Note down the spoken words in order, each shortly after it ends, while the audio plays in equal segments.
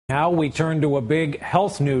Now we turn to a big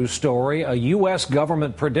health news story, a U.S.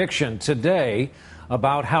 government prediction today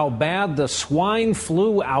about how bad the swine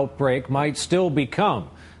flu outbreak might still become.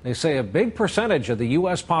 They say a big percentage of the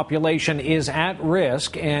U.S. population is at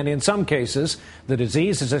risk, and in some cases, the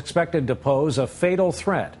disease is expected to pose a fatal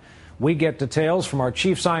threat. We get details from our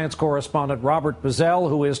chief science correspondent, Robert Bazell,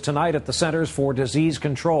 who is tonight at the Centers for Disease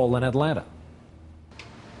Control in Atlanta.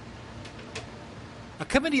 A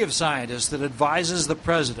committee of scientists that advises the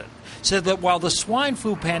president said that while the swine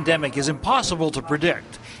flu pandemic is impossible to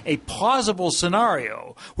predict, a plausible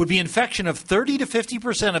scenario would be infection of 30 to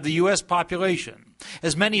 50% of the U.S. population,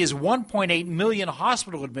 as many as 1.8 million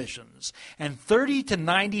hospital admissions, and 30 to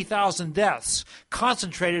 90,000 deaths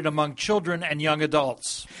concentrated among children and young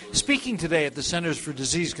adults. Speaking today at the Centers for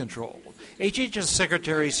Disease Control, HHS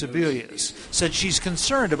Secretary Sebelius said she's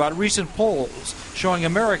concerned about recent polls showing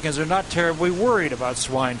Americans are not terribly worried about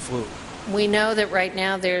swine flu. We know that right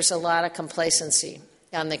now there's a lot of complacency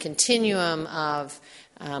on the continuum of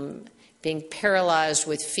being paralyzed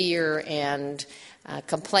with fear and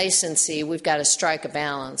complacency. We've got to strike a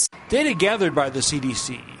balance. Data gathered by the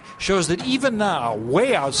CDC shows that even now,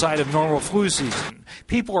 way outside of normal flu season,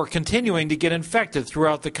 people are continuing to get infected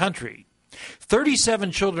throughout the country.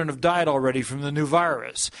 37 children have died already from the new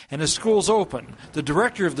virus, and as schools open, the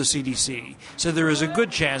director of the CDC said there is a good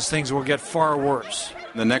chance things will get far worse.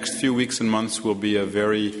 The next few weeks and months will be a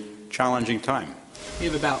very challenging time. We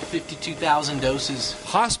have about 52,000 doses.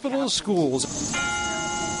 Hospitals, schools,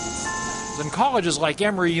 and colleges like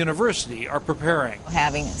Emory University are preparing.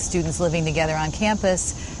 Having students living together on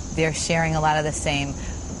campus, they're sharing a lot of the same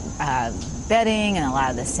bedding and a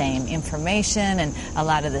lot of the same information and a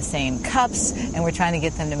lot of the same cups, and we're trying to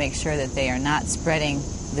get them to make sure that they are not spreading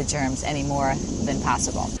the germs any more than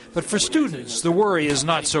possible. But for students, the worry is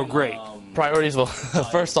not so great. Priorities, well,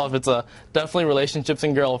 first off, it's definitely relationships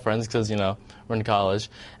and girlfriends because, we're in college.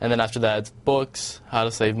 And then after that, it's books, how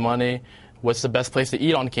to save money, what's the best place to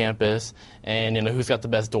eat on campus, and, who's got the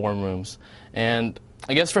best dorm rooms. And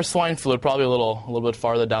I guess for swine flu, probably a little bit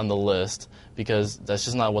farther down the list because that's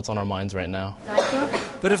just not what's on our minds right now.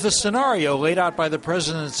 But if the scenario laid out by the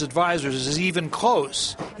president's advisors is even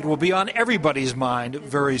close, it will be on everybody's mind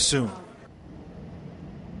very soon.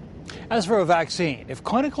 As for a vaccine, if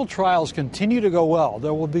clinical trials continue to go well,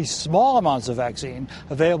 there will be small amounts of vaccine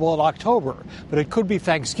available in October. But it could be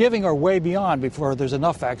Thanksgiving or way beyond before there's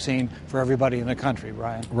enough vaccine for everybody in the country,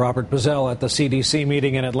 Brian. Robert Bazell at the CDC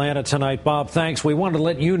meeting in Atlanta tonight. Bob, thanks. We wanted to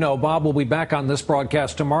let you know Bob will be back on this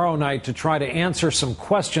broadcast tomorrow night to try to answer some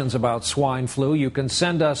questions about swine flu. You can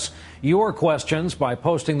send us your questions by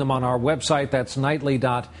posting them on our website. That's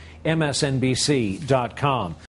nightly.msnbc.com.